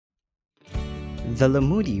The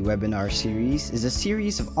Lamudi webinar series is a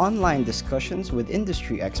series of online discussions with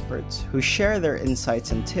industry experts who share their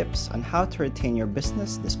insights and tips on how to retain your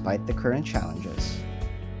business despite the current challenges.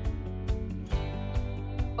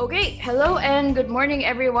 Okay, hello and good morning,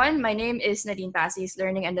 everyone. My name is Nadine Pasis,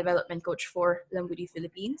 Learning and Development Coach for Lamudi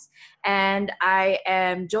Philippines. And I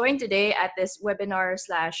am joined today at this webinar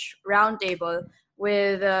 / roundtable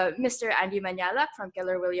with Mr. Andy Manyalak from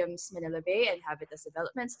Keller Williams Manila Bay and Habitas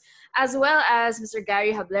Developments, as well as Mr.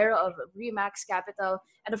 Gary Hablero of Remax Capital,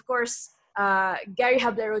 and of course, Gary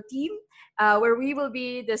Hablero team, where we will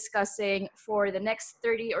be discussing for the next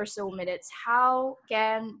 30 or so minutes, how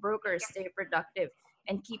can brokers stay productive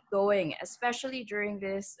and keep going, especially during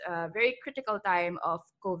this very critical time of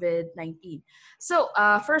COVID-19. So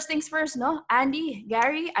first things first, no? Andy,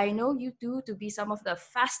 Gary, I know you two to be some of the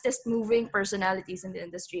fastest moving personalities in the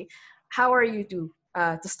industry. How are you two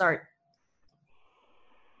to start?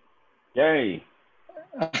 Gary.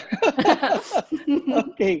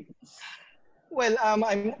 Okay. Well,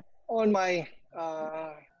 I'm on my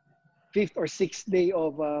fifth or sixth day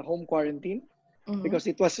of home quarantine. Mm-hmm. Because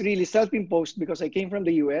it was really self-imposed because I came from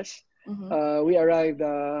the US. Mm-hmm. We arrived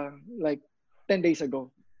like 10 days ago.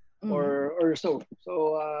 Mm-hmm. or so.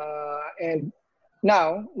 So, and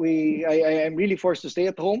now I am really forced to stay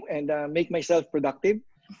at home and make myself productive.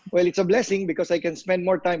 Well, it's a blessing because I can spend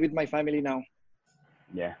more time with my family now.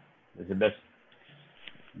 Yeah, it's the best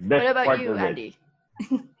what about part you, of Andy?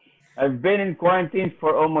 I've been in quarantine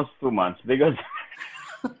for almost 2 months because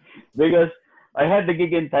I had the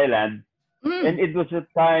gig in Thailand. And it was a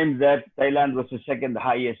time that Thailand was the second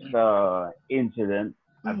highest incident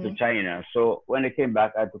after China. So when I came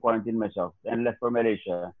back, I had to quarantine myself and left for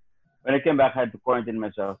Malaysia. When I came back, I had to quarantine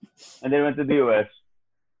myself. And then went to the US.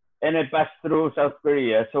 And I passed through South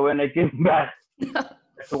Korea. So when I came back, I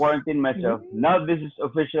had to quarantine myself. Now this is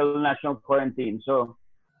official national quarantine. So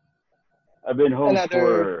I've been home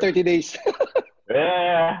another for 30 days.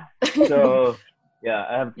 Yeah. So yeah,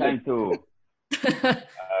 I have time to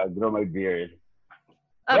grow my beard.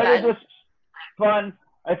 But it was fun.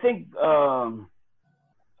 I think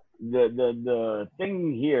the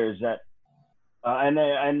thing here is that, and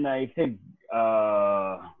I think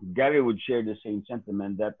Gary would share the same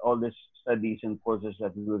sentiment, that all these studies and courses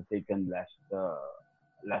that we've taken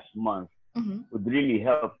last month would really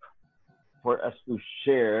help for us to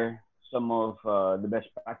share some of the best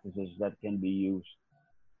practices that can be used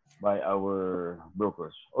by our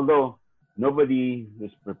brokers. Although nobody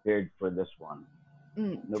is prepared for this one.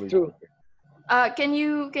 True. Can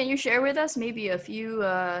you share with us maybe a few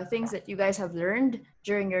things that you guys have learned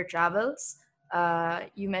during your travels?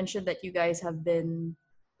 You mentioned that you guys have been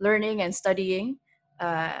learning and studying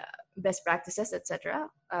best practices, etc.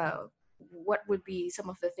 What would be some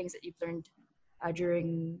of the things that you've learned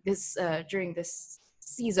during this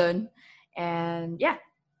season? And yeah.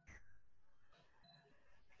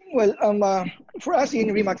 Well, for us in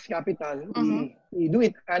Remax Capital, we do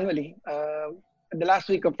it annually. The last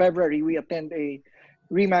week of February, we attend a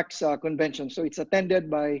Remax convention. So it's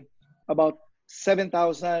attended by about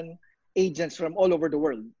 7,000 agents from all over the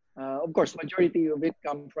world. Of course, majority of it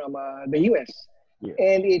come from the US. Yeah.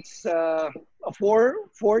 And it's a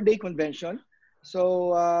four-day convention.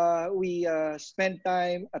 So we spend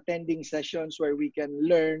time attending sessions where we can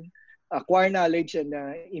learn, acquire knowledge, and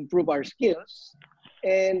improve our skills.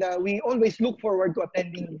 And we always look forward to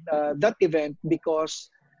attending that event because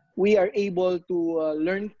we are able to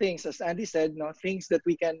learn things, as Andy said, things that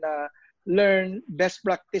we can learn, best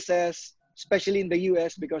practices, especially in the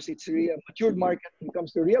US because it's really a matured market when it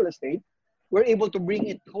comes to real estate. We're able to bring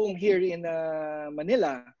it home here in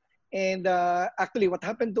Manila. And actually what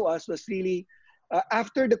happened to us was really,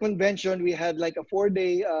 after the convention, we had like a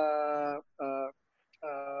 4-day,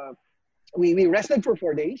 we rested for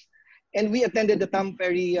 4 days. And we attended the Tom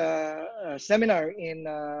Ferry seminar in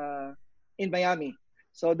Miami.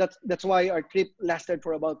 So that's why our trip lasted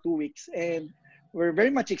for about 2 weeks. And we're very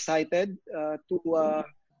much excited to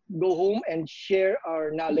go home and share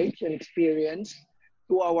our knowledge and experience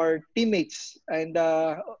to our teammates. And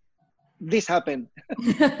this happened.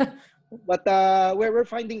 But we're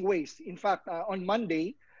finding ways. In fact, on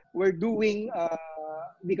Monday, we're doing,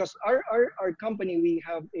 because our company, we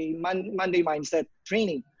have a Monday mindset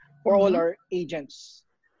training for all our agents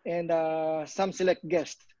and some select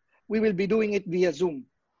guests. We will be doing it via Zoom.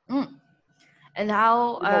 And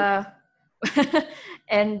how,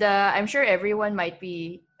 and I'm sure everyone might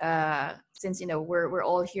be, since, we're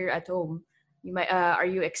all here at home, you might, are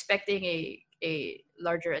you expecting a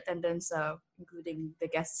larger attendance, including the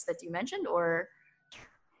guests that you mentioned, or?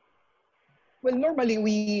 Well, normally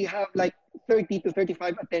we have like 30 to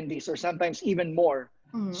 35 attendees, or sometimes even more.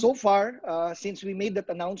 Mm-hmm. So far, since we made that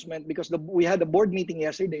announcement, because we had a board meeting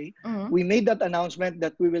yesterday, Mm-hmm. we made that announcement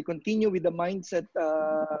that we will continue with the mindset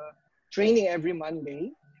training every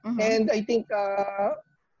Monday. Mm-hmm. And I think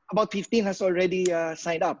about 15 has already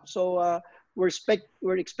signed up. So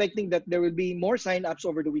we're expecting that there will be more sign-ups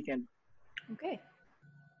over the weekend. Okay.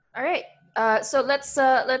 All right. So let's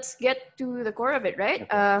get to the core of it, right?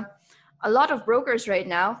 Okay. A lot of brokers right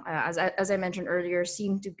now, as I mentioned earlier,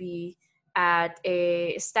 seem to be at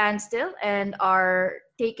a standstill and are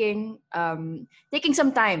taking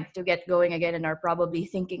some time to get going again, and are probably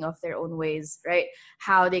thinking of their own ways, right?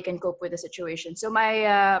 How they can cope with the situation. So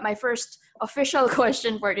my first official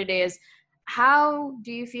question for today is, how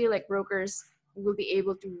do you feel like brokers will be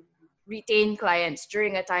able to retain clients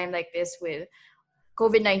during a time like this with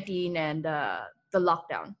COVID-19 and the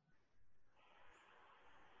lockdown?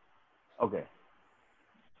 Okay.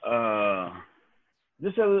 Uh,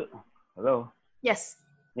 just a hello. Yes.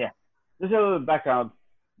 Yeah. Just a little background.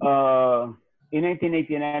 Uh, in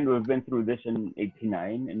 1989, we've been through this in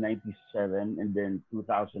 89, in 97, and then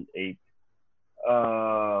 2008.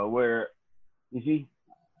 Where you see,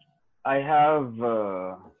 I have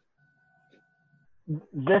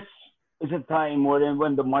this is a time more than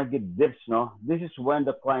when the market dips. No, this is when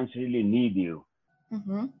the clients really need you.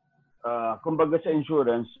 Mm-hmm. Kumbaga sa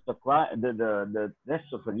insurance, the rest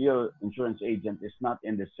of a real insurance agent is not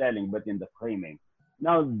in the selling but in the claiming.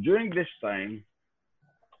 Now, during this time,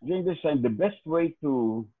 the best way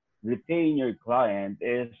to retain your client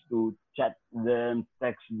is to chat them,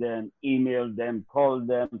 text them, email them, call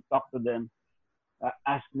them, talk to them,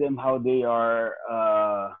 ask them how they are,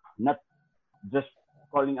 not just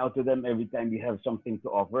calling out to them every time you have something to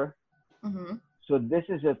offer. Mm-hmm. So this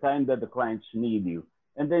is a time that the clients need you,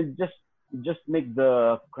 and then just make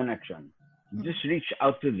the connection. Just reach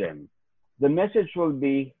out to them. The message will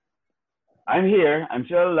be, I'm here. I'm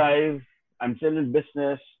still alive. I'm still in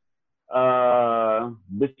business.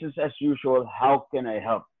 Business as usual. How can I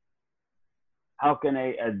help? How can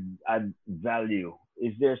I add value?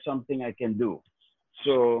 Is there something I can do?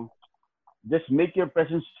 So just make your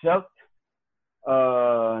presence felt.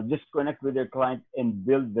 Just connect with your client and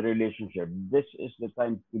build the relationship. This is the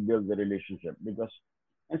time to build the relationship, because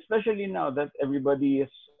especially now that everybody is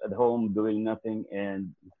at home doing nothing,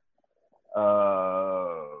 and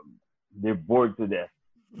uh, they're bored to death.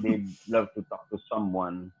 They love to talk to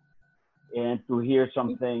someone and to hear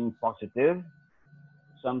something positive,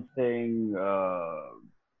 something,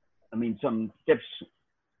 some tips,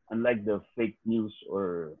 unlike the fake news,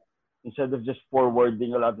 or instead of just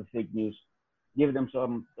forwarding a lot of fake news, give them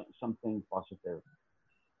something positive.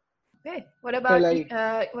 Okay. Well,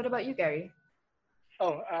 I What about you, Gary?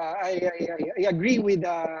 I agree with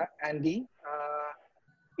Andy.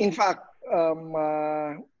 In fact,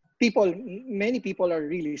 many people are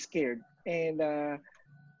really scared, and uh,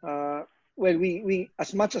 well, we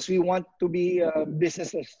as much as we want to be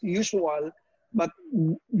business as usual, but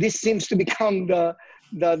this seems to become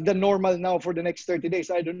the normal now for the next 30 days.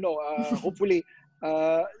 I don't know. Hopefully,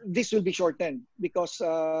 this will be shortened, because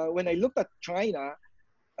when I looked at China,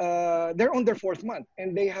 they're on their fourth month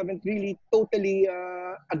and they haven't really totally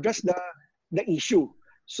addressed the issue.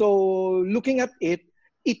 So looking at it,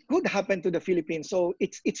 it could happen to the Philippines. So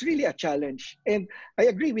it's really a challenge. And I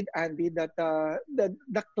agree with Andy that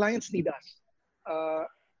the clients need us. Uh,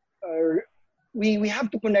 uh, we have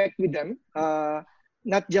to connect with them,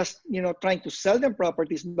 not just trying to sell them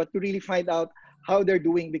properties, but to really find out how they're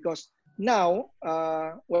doing. Because now,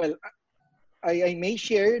 well, I may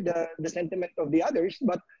share the sentiment of the others,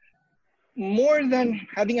 but more than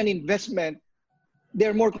having an investment,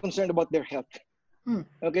 they're more concerned about their health. Hmm.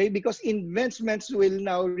 Okay, because investments will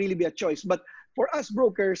now really be a choice. But for us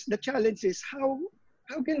brokers, the challenge is how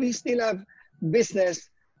can we still have business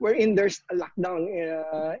wherein there's a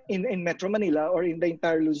lockdown in Metro Manila or in the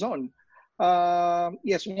entire Luzon?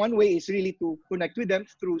 Yes, one way is really to connect with them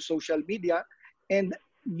through social media and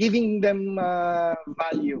giving them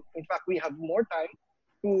value. In fact, we have more time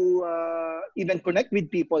to even connect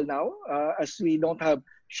with people now, as we don't have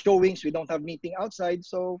showings, we don't have meeting outside.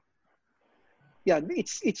 So yeah,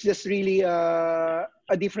 it's just really a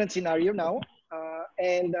different scenario now,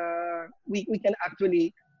 and we can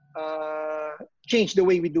actually change the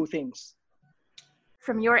way we do things.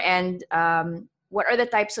 From your end, what are the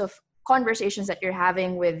types of conversations that you're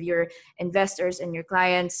having with your investors and your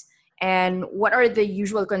clients, and what are the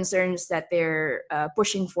usual concerns that they're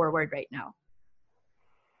pushing forward right now?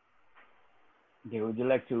 Okay, would you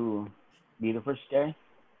like to be the first guy?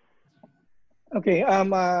 Okay.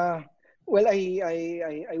 well,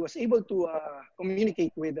 I was able to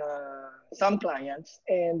communicate with some clients,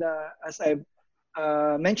 and as I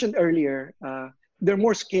mentioned earlier, they're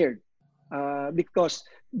more scared because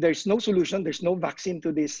there's no solution, there's no vaccine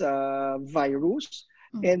to this virus,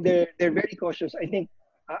 and they're very cautious. I think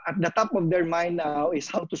at the top of their mind now is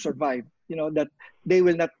how to survive. You know, that they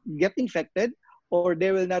will not get infected or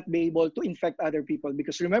they will not be able to infect other people.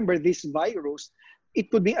 Because remember, this virus, it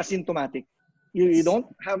could be asymptomatic. You don't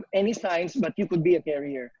have any signs, but you could be a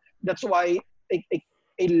carrier. That's why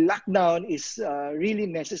a lockdown is really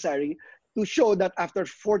necessary to show that after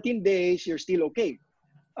 14 days, you're still okay.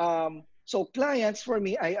 So clients, for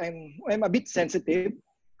me, I'm a bit sensitive.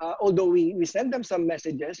 Although we send them some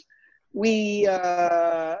messages, we,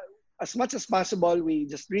 as much as possible, we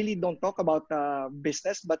just really don't talk about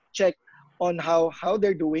business, but check on how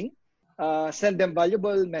they're doing, send them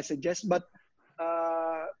valuable messages. But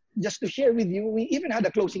just to share with you, we even had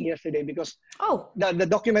a closing yesterday because the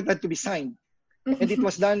document had to be signed, and it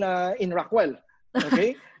was done in Rockwell.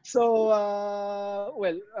 Okay, so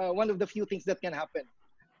one of the few things that can happen.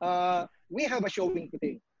 We have a showing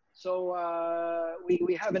today. So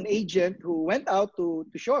we have an agent who went out to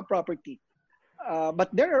show a property. But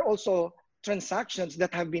there are also transactions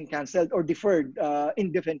that have been canceled or deferred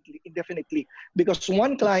indefinitely because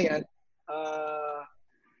one client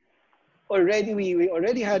we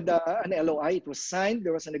already had an LOI. It was signed.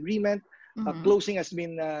 There was an agreement. Closing has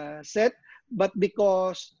been set. But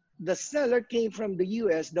because the seller came from the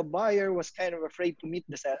US, the buyer was kind of afraid to meet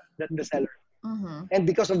the seller. And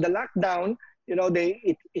because of the lockdown, you know,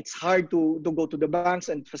 it's hard to go to the banks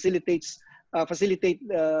and facilitate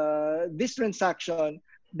this transaction.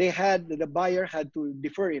 The buyer had to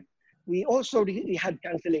defer it. We also had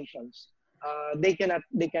cancellations. They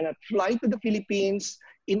cannot fly to the Philippines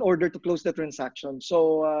in order to close the transaction.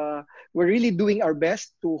 So we're really doing our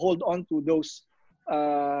best to hold on to those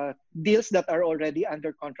deals that are already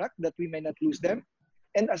under contract, that we may not lose them.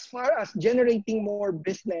 And as far as generating more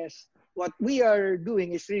business, what we are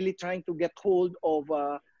doing is really trying to get hold of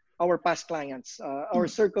our past clients, our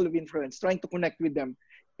circle of influence, trying to connect with them.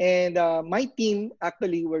 And my team,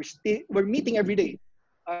 actually, we're meeting every day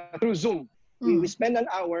through Zoom. We spend an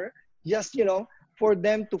hour just, you know, for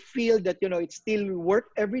them to feel that, you know, it's still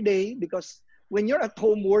work every day, because when you're at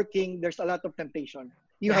home working, there's a lot of temptation.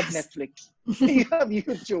 You have Netflix, you have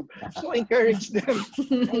YouTube. So encourage them,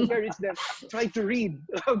 try to read.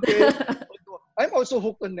 Okay. I'm also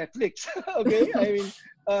hooked on Netflix. Okay. I mean,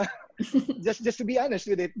 just to be honest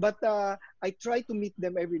with it, but I try to meet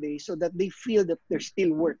them every day so that they feel that there's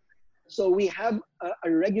still work. So we have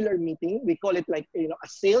a regular meeting. We call it like, you know, a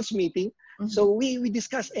sales meeting. So we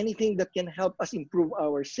discuss anything that can help us improve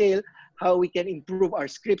our sale, how we can improve our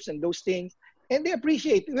scripts and those things. And they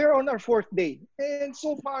appreciate. We're on our 4th day, and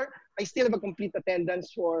so far I still have a complete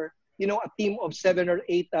attendance for, you know, a team of 7 or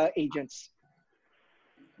 8 agents.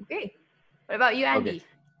 Okay. What about you, Andy? Okay.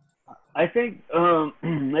 I think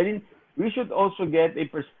we should also get a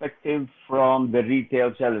perspective from the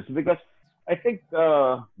retail sellers, because I think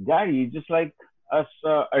Gary, just like us,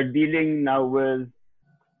 are dealing now with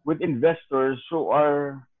investors who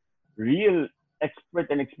are real expert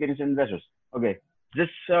and experienced investors. Okay,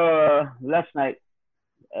 just last night,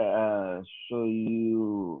 so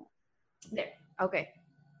you there. Okay.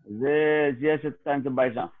 There's just a time to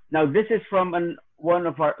buy some. Now this is from one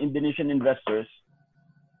of our Indonesian investors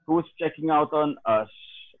who's checking out on us.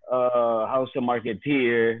 How's the market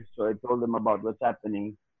here? So I told him about what's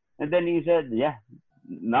happening, and then he said, "Yeah,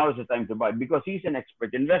 now is the time to buy," because he's an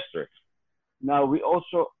expert investor. Now we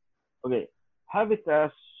also, okay,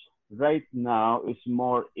 Habitas right now is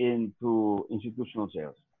more into institutional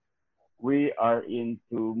sales. We are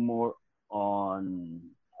into more on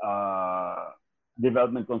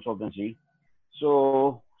development consultancy.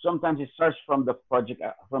 So sometimes it starts from the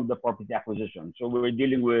property acquisition. So we're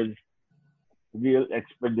dealing with real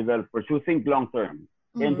expert developers who think long term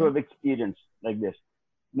and who have experience like this.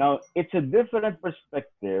 Now it's a different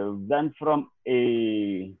perspective than from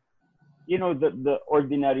the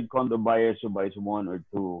ordinary condo buyers who buys 1 or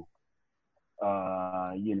 2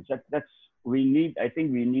 units. I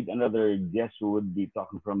think we need another guest who would be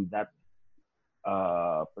talking from that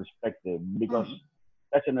perspective, because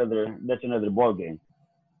that's another ball game.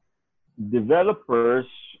 Developers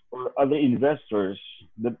or other investors,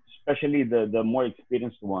 especially the more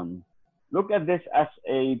experienced one, look at this as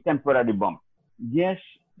a temporary bump. Yes,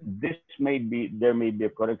 there may be a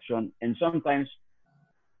correction, and sometimes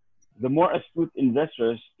the more astute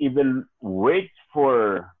investors even wait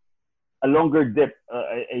for a longer dip,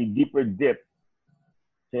 a deeper dip,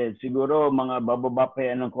 Siguro mga bababa pa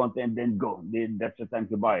yan ng konti and then go. That's the time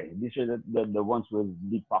to buy. These are the ones with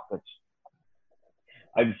deep pockets.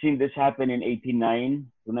 I've seen this happen in 89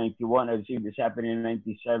 to 91. I've seen this happen in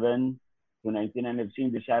 97 to 99. I've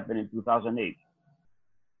seen this happen in 2008.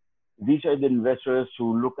 These are the investors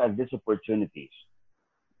who look at these opportunities.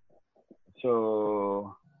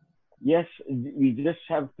 So yes, we just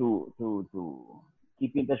have to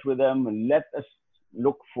keep in touch with them and let us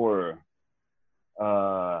look for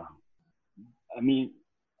have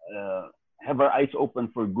our eyes open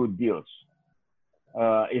for good deals.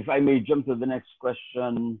 If I may jump to the next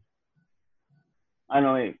question, I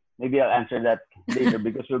don't know, maybe I'll answer that later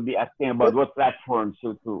because we'll be asking about what platforms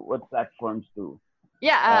to.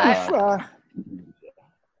 Yeah.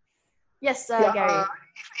 Yes, Gary.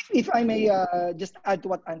 If I may just add to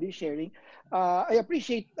what Andy is sharing, I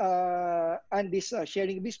appreciate Andy's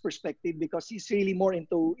sharing this perspective because he's really more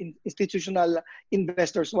into institutional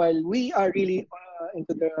investors, while we are really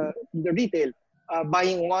into the retail,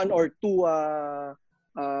 buying one or two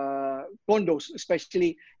condos.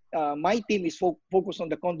 Especially, my team is focused on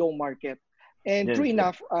the condo market, and Yes. true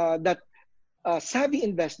enough that savvy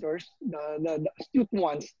investors, the astute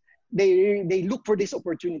ones, they look for these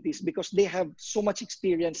opportunities because they have so much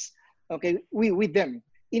experience, okay, with them.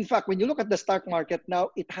 In fact, when you look at the stock market now,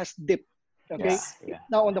 it has dipped, okay. Yes. Yeah.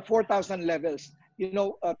 Now on the 4,000 levels.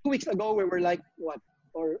 2 weeks ago we were like what,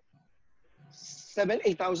 or 7,000,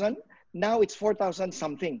 8,000. Now it's 4,000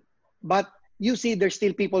 something, but you see there's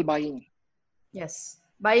still people buying. Yes.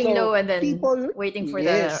 Buying So low and then people, waiting for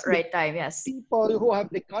yes, the right time. Yes. people who have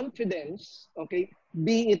the confidence, okay,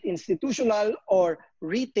 be it institutional or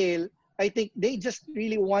retail, I think they just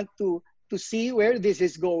really want to see where this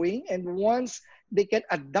is going. And once they can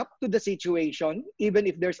adapt to the situation, even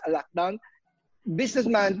if there's a lockdown,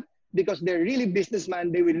 businessman, because they're really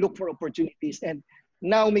businessman, they will look for opportunities. And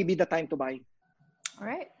now may be the time to buy. All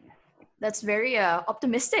right. That's very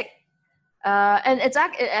optimistic. And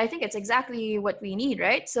I think it's exactly what we need,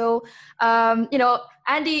 right? So, Andy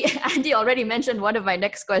Andy already mentioned one of my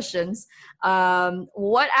next questions.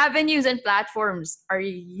 What avenues and platforms are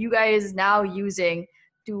you guys now using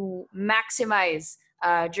to maximize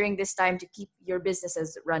during this time to keep your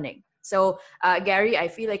businesses running? So, Gary, I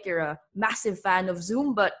feel like you're a massive fan of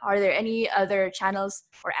Zoom, but are there any other channels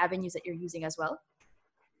or avenues that you're using as well?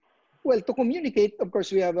 Well, to communicate, of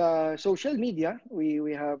course, we have social media.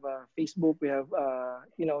 We have Facebook. We have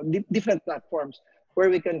different platforms where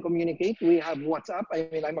we can communicate. We have WhatsApp. I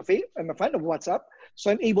mean, I'm a fan of WhatsApp, so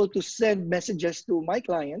I'm able to send messages to my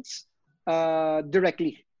clients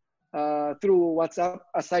directly through WhatsApp,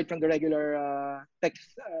 aside from the regular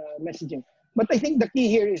text messaging. But I think the key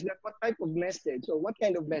here is that what type of message or what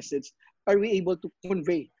kind of message are we able to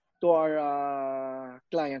convey to our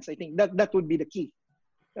clients? I think that would be the key.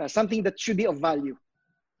 Something that should be of value.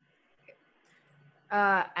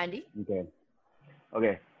 Andy?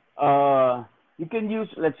 Okay. You can use,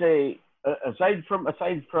 let's say, aside from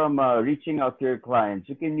reaching out to your clients,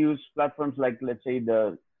 you can use platforms like, let's say,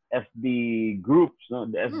 the FB groups. No?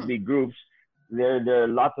 The FB groups. There are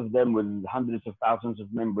lots of them with hundreds of thousands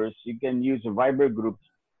of members. You can use Viber groups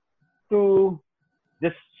to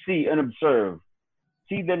just see and observe.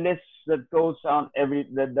 See the lists that goes on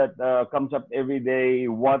that comes up every day.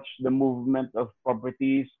 Watch the movement of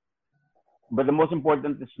properties, but the most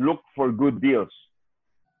important is look for good deals.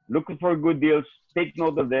 Look for good deals. Take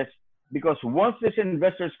note of this, because once these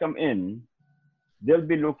investors come in, they'll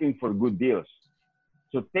be looking for good deals.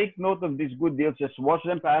 So take note of these good deals. Just watch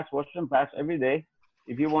them pass every day.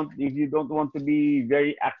 If you don't want to be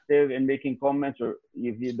very active in making comments, or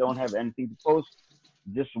if you don't have anything to post,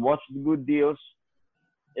 just watch the good deals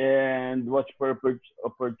and watch for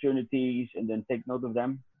opportunities, and then take note of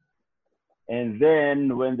them. And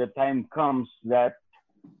then when the time comes that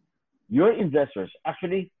your investors,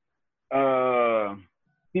 actually,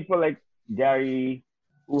 people like Gary,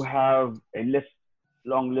 who have a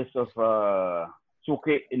long list of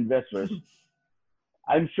suki investors,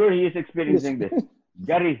 I'm sure he is experiencing this.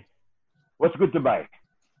 Gary, what's good to buy?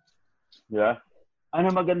 Yeah.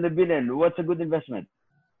 Ano maganda bilhin? What's a good investment?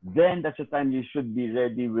 Then that's the time you should be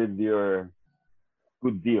ready with your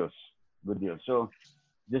good deals. So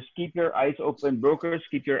just keep your eyes open. Brokers,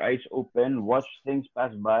 keep your eyes open. Watch things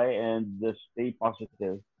pass by and just stay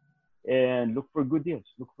positive. And look for good deals.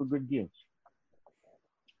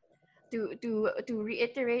 To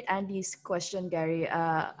reiterate Andy's question, Gary,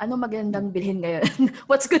 ano magandang bilhin ngayon?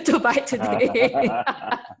 What's good to buy today?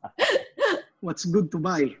 What's good to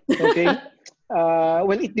buy? Okay.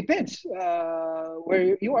 Well, it depends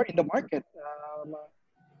where you are in the market.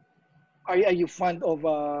 Are you fond of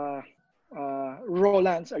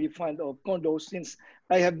Rolands, are you fond of condos? Since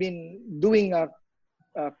I have been doing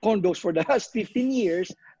condos for the last 15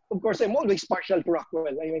 years, of course, I'm always partial to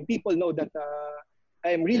Rockwell. I mean, people know that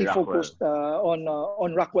I'm really Rockwell. focused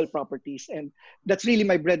on Rockwell properties, and that's really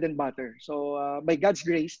my bread and butter. So, by God's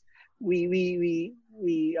grace, there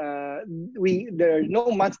are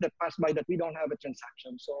no months that pass by that we don't have a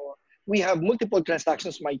transaction. So we have multiple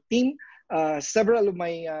transactions. My team, several of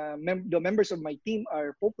the members of my team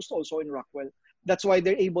are focused also in Rockwell. That's why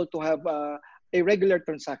they're able to have a regular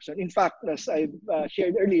transaction. In fact, as I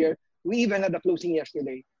shared earlier, we even had a closing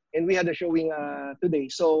yesterday, and we had a showing today.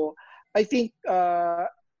 So I think a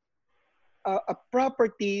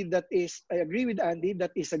property that is, I agree with Andy,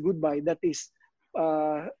 that is a good buy, that is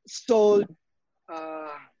sold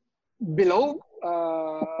uh, below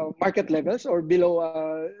market levels or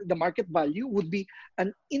below the market value would be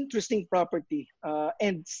an interesting property.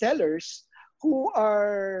 And sellers who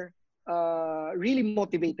are really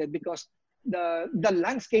motivated because the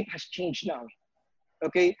landscape has changed now.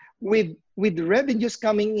 Okay, with revenues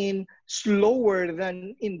coming in slower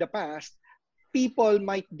than in the past, people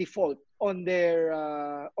might default on their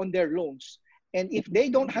loans, and if they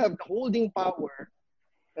don't have the holding power,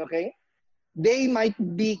 okay, they might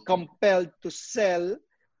be compelled to sell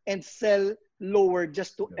and sell lower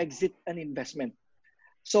just to exit an investment.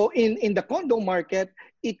 So in the condo market,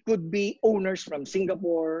 it could be owners from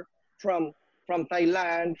Singapore, from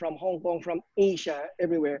Thailand, from Hong Kong, from Asia,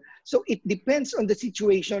 everywhere. So it depends on the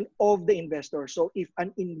situation of the investor. So if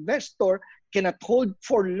an investor cannot hold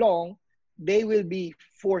for long, they will be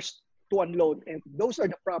forced to unload. And those are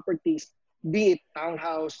the properties, be it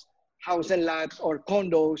townhouse, house and lots, or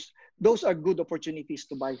condos. Those are good opportunities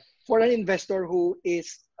to buy for an investor who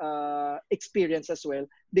is experienced as well.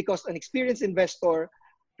 Because an experienced investor,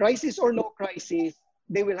 crisis or no crisis,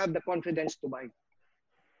 they will have the confidence to buy.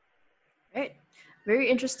 Right. Very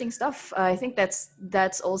interesting stuff. I think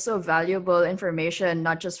that's also valuable information,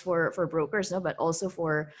 not just for brokers, no, but also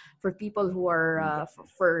for people who are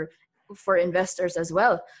for investors as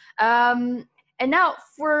well. And now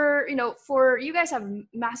for you guys have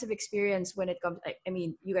massive experience when it comes. I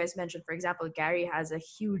mean, you guys mentioned, for example, Gary has a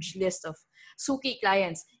huge list of Suki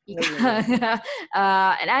clients,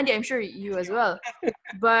 and Andy, I'm sure you as well.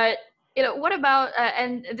 But what about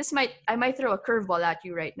and I might throw a curveball at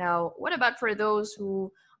you right now. What about for those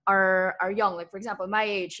who are young, like for example my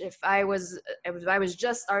age? If I was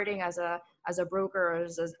just starting as a broker or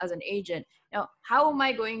as an agent, how am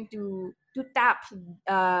I going to tap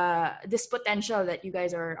this potential that you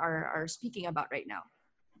guys are speaking about right now?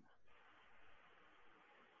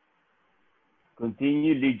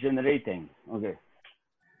 Continue lead generating. Okay.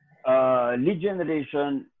 Lead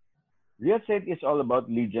generation. Real estate is all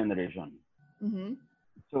about lead generation. Mm-hmm.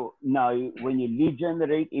 So now, when you lead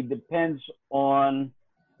generate, it depends on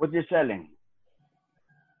what you're selling.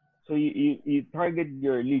 So you target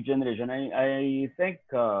your lead generation. I think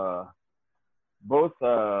both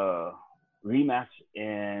Remax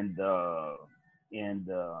and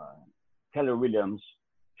Keller Williams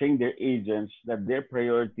train their agents that their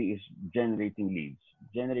priority is generating leads.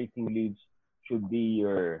 Generating leads should be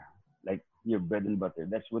your bread and butter.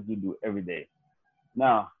 That's what you do every day.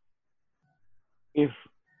 Now, if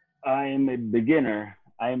I'm a beginner,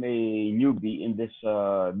 I'm a newbie in this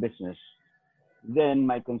business, then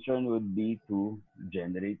my concern would be to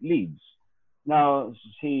generate leads. Now,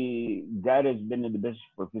 see, Dad has been in the business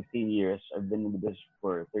for 15 years. I've been in the business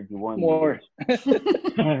for 31 More. years. That's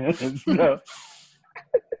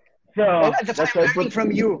why I'm learning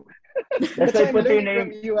from you. That's why I'm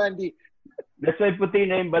learning from you, Andy. That's why I put in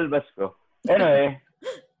name Balbasco. Anyway,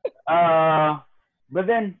 but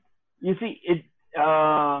then you see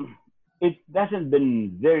it hasn't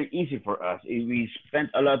been very easy for us. We spent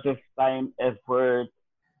a lot of time, effort,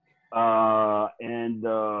 and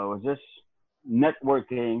was just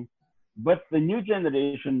networking. But the new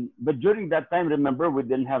generation, but during that time, remember, we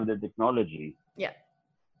didn't have the technology. Yeah.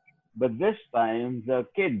 But this time, the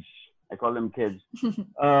kids, I call them kids, who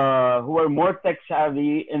are more tech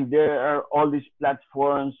savvy, and there are all these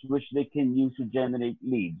platforms which they can use to generate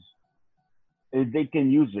leads. They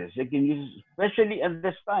can use this. They can use this, especially at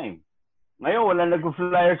this time. Ngayon, wala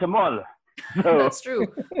nag-flyer sa mall. So, that's true.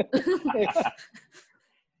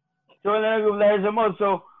 So wala nag-flyer sa mall.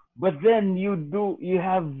 So, but then you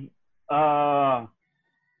have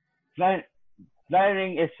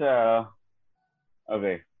flyering is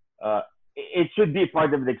okay. It should be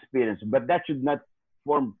part of the experience, but that should not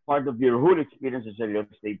form part of your whole experience as a real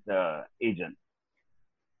estate agent.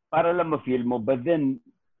 Para lang ma-feel mo, but then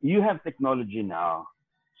you have technology now,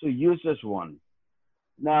 so use as one.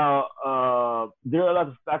 Now, there are a lot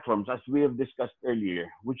of platforms, as we have discussed earlier,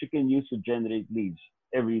 which you can use to generate leads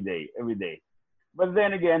every day, every day. But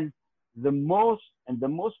then again, the most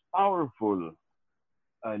powerful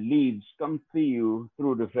leads come to you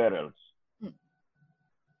through referrals. Mm.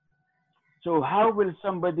 So how will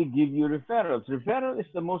somebody give you referrals? Referral is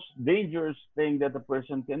the most dangerous thing that a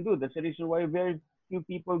person can do. That's the reason why very few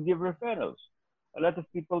people give referrals. A lot of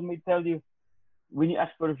people may tell you, when you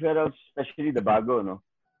ask for referrals, especially the bago, no?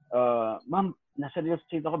 Ma'am, nasa real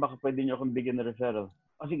estate ako, baka pwede niyo akong bigyan ng referral.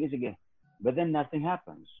 Oh, sige, sige. But then nothing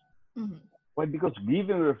happens. Mhm. Why? Because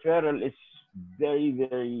giving referral is very,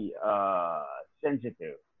 very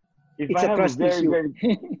sensitive. If It's I a have a trust very, issue. very,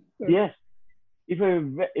 yes, if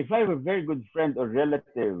I have a very good friend or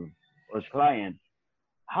relative or client,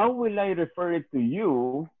 how will I refer it to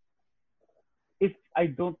you if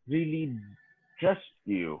I don't really trust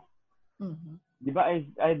you? Mhm. Di ba?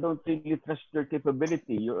 I don't really trust your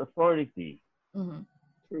capability, your authority. Mhm.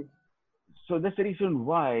 True. So that's the reason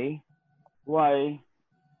why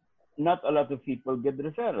not a lot of people get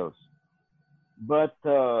referrals. But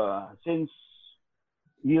since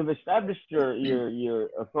you've established your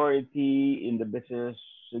authority in the business,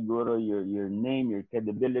 siguro your name, your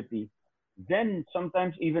credibility, then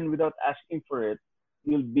sometimes even without asking for it,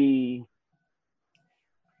 you'll be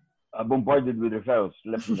bombarded with referrals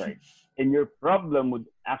left and right. And your problem would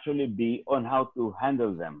actually be on how to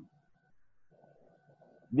handle them.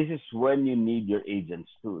 This is when you need your agents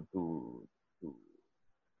to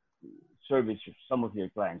service some of your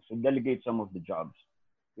clients, to delegate some of the jobs,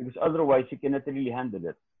 because otherwise you cannot really handle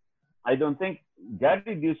it. I don't think,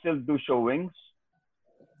 Gary, do you still do showings?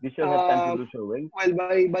 Do you still have time to Um, do showings? well,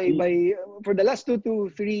 Y- for the last 2 to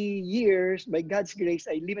 3 years, by God's grace,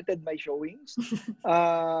 I limited my showings.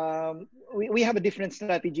 We have a different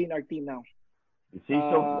strategy in our team now. You see,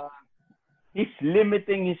 so Uh, he's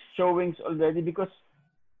limiting his showings already because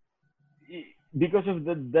of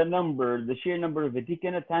the sheer number of it. He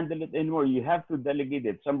cannot handle it anymore. You have to delegate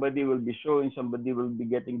it. Somebody will be showing, somebody will be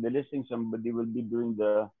getting the listing, somebody will be doing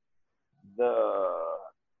the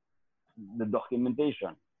the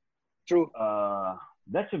documentation. True.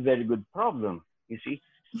 That's a very good problem, you see,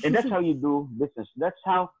 and that's how you do business. That's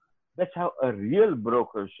how a real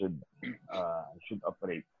broker should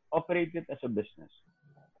operate. Operate it as a business.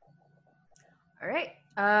 All right.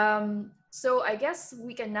 So I guess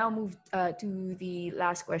we can now move to the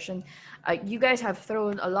last question. You guys have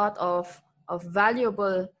thrown a lot of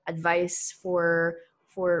valuable advice for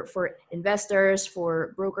investors,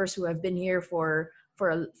 for brokers who have been here for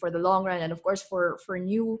the long run, and of course for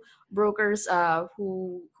new brokers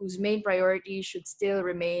whose main priority should still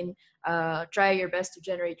remain try your best to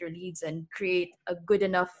generate your leads and create a good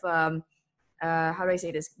enough how do I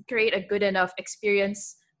say this? Create a good enough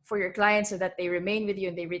experience for your clients so that they remain with you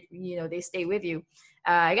and they stay with you.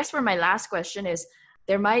 I guess for my last question is,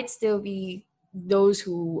 there might still be those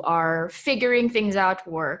who are figuring things out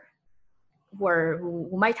who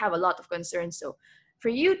might have a lot of concerns. So for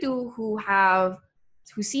you two who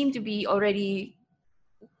seem to be already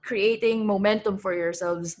creating momentum for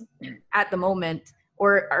yourselves at the moment,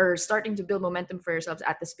 or are starting to build momentum for yourselves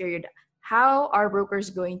at this period, how are brokers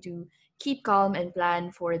going to keep calm and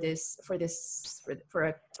plan for a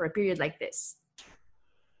period like this?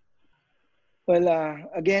 Well,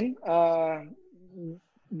 again,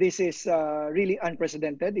 this is really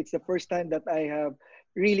unprecedented. It's the first time that I have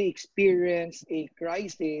really experienced a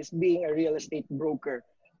crisis being a real estate broker.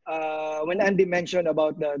 When Andy mentioned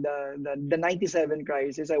about the 97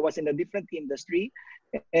 crisis, I was in a different industry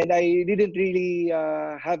and I didn't really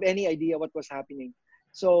have any idea what was happening.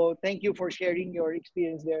 So thank you for sharing your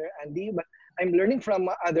experience there, Andy. But I'm learning from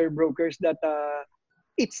other brokers that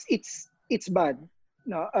it's bad.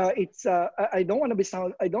 No, it's I don't want to be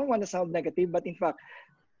sound I don't want to sound negative, but in fact,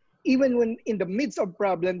 even when in the midst of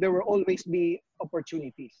problem, there will always be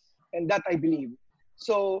opportunities, and that I believe.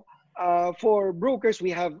 So for brokers, we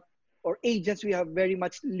have or agents, we have very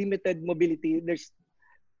much limited mobility.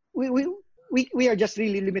 We, we we are just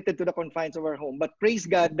really limited to the confines of our home. But praise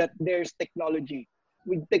God that there's technology.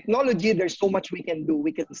 With technology, there's so much we can do.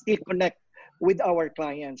 We can still connect with our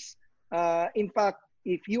clients. In fact,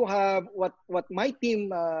 if you have what my team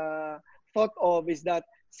thought of is that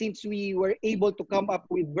since we were able to come up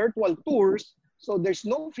with virtual tours, so there's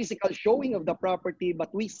no physical showing of the property, but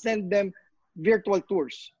we send them virtual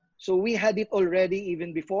tours. So we had it already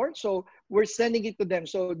even before. So we're sending it to them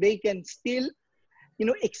so they can still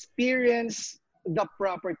experience the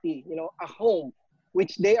property, a home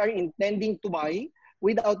which they are intending to buy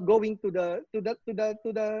without going to the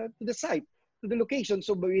site, to the location.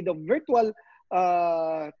 So with a virtual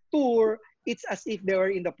tour, it's as if they were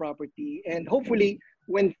in the property. And hopefully,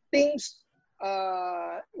 when things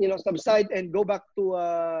subside and go back to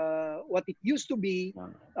what it used to be,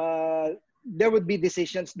 there would be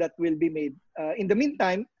decisions that will be made. In the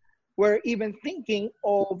meantime, we're even thinking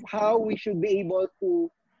of how we should be able to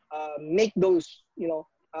make those,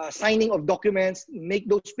 signing of documents, make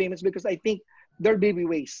those payments, because I think there will be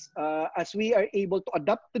ways. As we are able to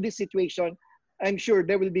adapt to this situation, I'm sure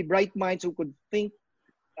there will be bright minds who could think,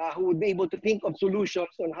 who would be able to think of solutions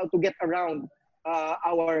on how to get around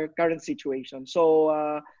our current situation.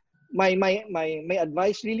 So my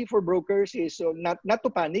advice really for brokers is not to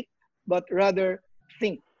panic, but rather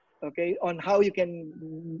think, okay, on how you can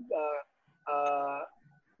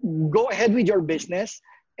go ahead with your business.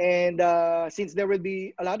 And since there will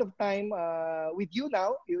be a lot of time with you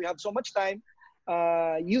now, you have so much time,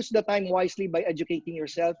 use the time wisely by educating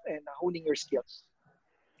yourself and honing your skills.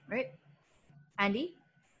 Right. Andy?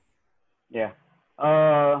 Yeah.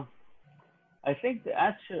 I think the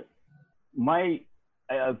answer,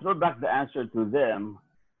 I'll throw back the answer to them.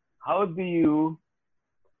 How do you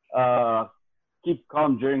keep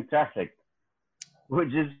calm during traffic?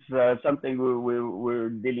 Which is something we're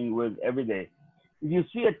dealing with every day. If you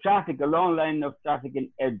see a long line of traffic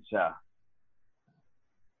in EDSA,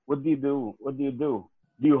 what do you do? What do you do?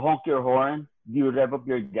 Do you honk your horn? Do you rev up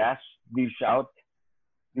your gas? Do you shout?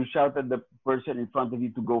 Do you shout at the person in front of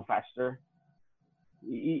you to go faster?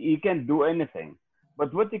 You can't do anything.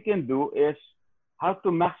 But what you can do is how to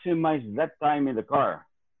maximize that time in the car.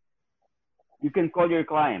 You can call your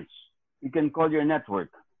clients. You can call your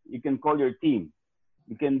network. You can call your team.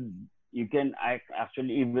 You can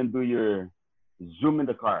actually even do your Zoom in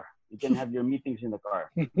the car. You can have your meetings in the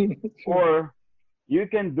car. Or you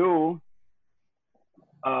can do,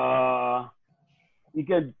 you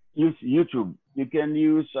can use YouTube. You can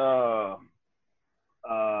use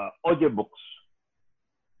audiobooks.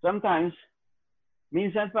 Sometimes,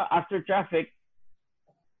 minsan pa after traffic,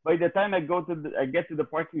 by the time I get to the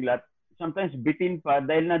parking lot, sometimes bitin pa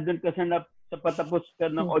dahil nandun ka sa patapos ka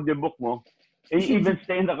ng audiobook mo, and you even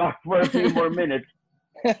stay in the car for a few more minutes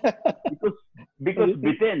because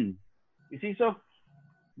bitin. You see, so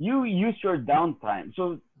you use your downtime.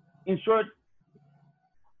 So in short,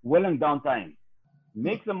 walang downtime.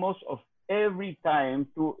 Make the most of every time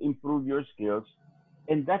to improve your skills,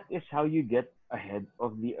 and that is how you get ahead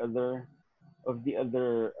of the other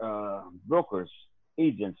brokers,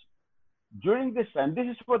 agents. During this time, this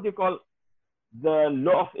is what you call the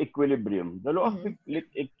law of equilibrium. The law of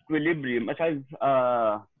equilibrium, as I've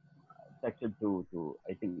texted to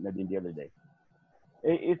I think Nadine the other day,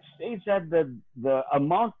 it states that the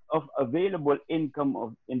amount of available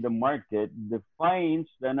income in the market defines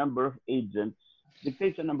the number of agents,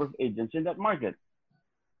 dictates the number of agents in that market.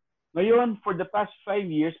 Ngayon, for the past 5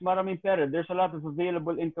 years, maraming pera. There's a lot of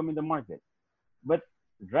available income in the market. But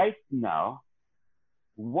right now,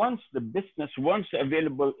 once the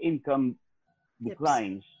available income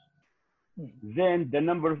declines, then the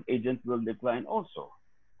number of agents will decline also.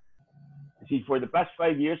 See, for the past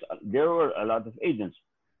 5 years, there were a lot of agents.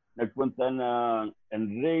 Nagpunta na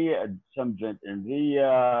Enrea, some joint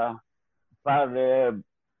Enrea, Pareb,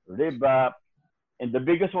 Rebap, and the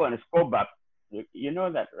biggest one is Cobap. You know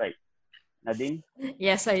that, right, Nadine?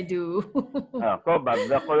 Yes, I do. Cobap,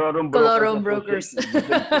 the Colorum Brokers.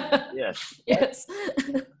 Yes. Yes.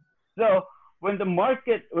 So when the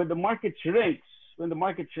market shrinks,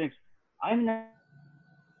 I'm not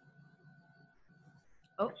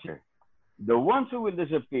sure. The ones who will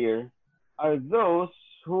disappear are those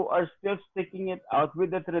who are still sticking it out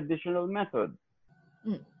with the traditional method.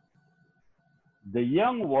 The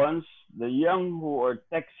young ones, the young who are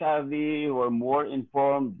tech savvy, who are more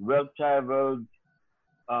informed, well-traveled,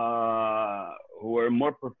 who are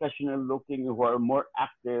more professional looking, who are more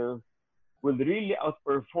active, will really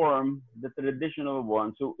outperform the traditional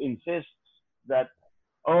ones who insist that,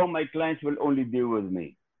 oh, my clients will only deal with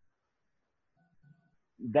me.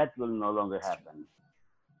 That will no longer happen.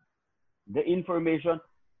 The information,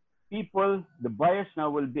 the buyers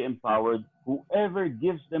now will be empowered. Whoever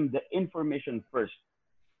gives them the information first,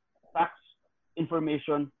 facts,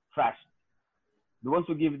 information, fast. The ones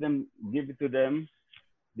who give it to them,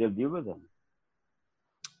 they'll deal with them.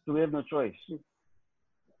 So we have no choice.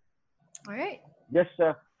 All right. Just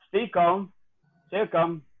stay calm, think,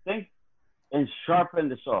 and sharpen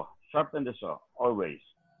the saw. Sharpen the saw, always.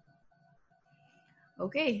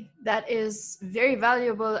 Okay, that is very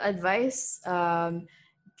valuable advice.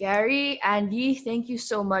 Gary, Andy, thank you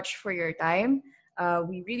so much for your time.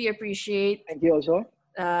 We really appreciate. Thank you also.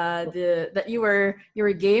 that you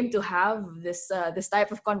were game to have this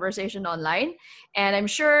type of conversation online, and I'm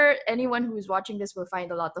sure anyone who is watching this will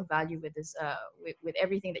find a lot of value with this with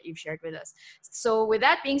everything that you've shared with us. So with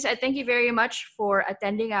that being said, thank you very much for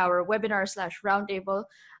attending our webinar / roundtable,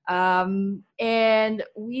 and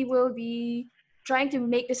we will be trying to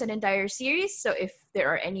make this an entire series. So if there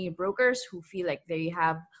are any brokers who feel like they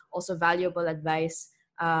have also valuable advice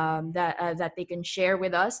that they can share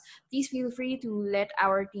with us, please feel free to let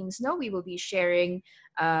our teams know. We will be sharing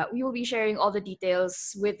all the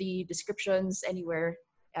details with the descriptions anywhere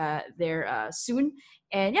there soon.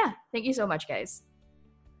 And yeah, thank you so much, guys.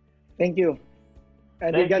 Thank you.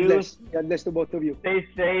 And Thank God you. bless. God bless to both of you. Stay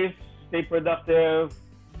safe, stay productive.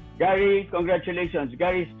 Gary, congratulations.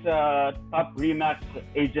 Gary's top Remax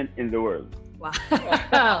agent in the world. Wow.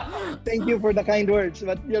 Thank you for the kind words.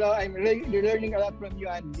 But I'm learning a lot from you,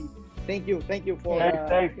 Andy. Thank you for Thanks.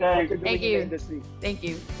 what you're doing Thank in you. the industry. Thank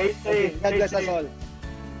you. Stay safe. God stay bless us safe. all.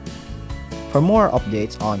 For more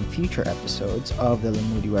updates on future episodes of the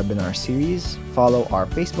Lamudi webinar series, follow our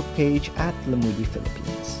Facebook page at Lamudi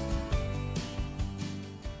Philippines.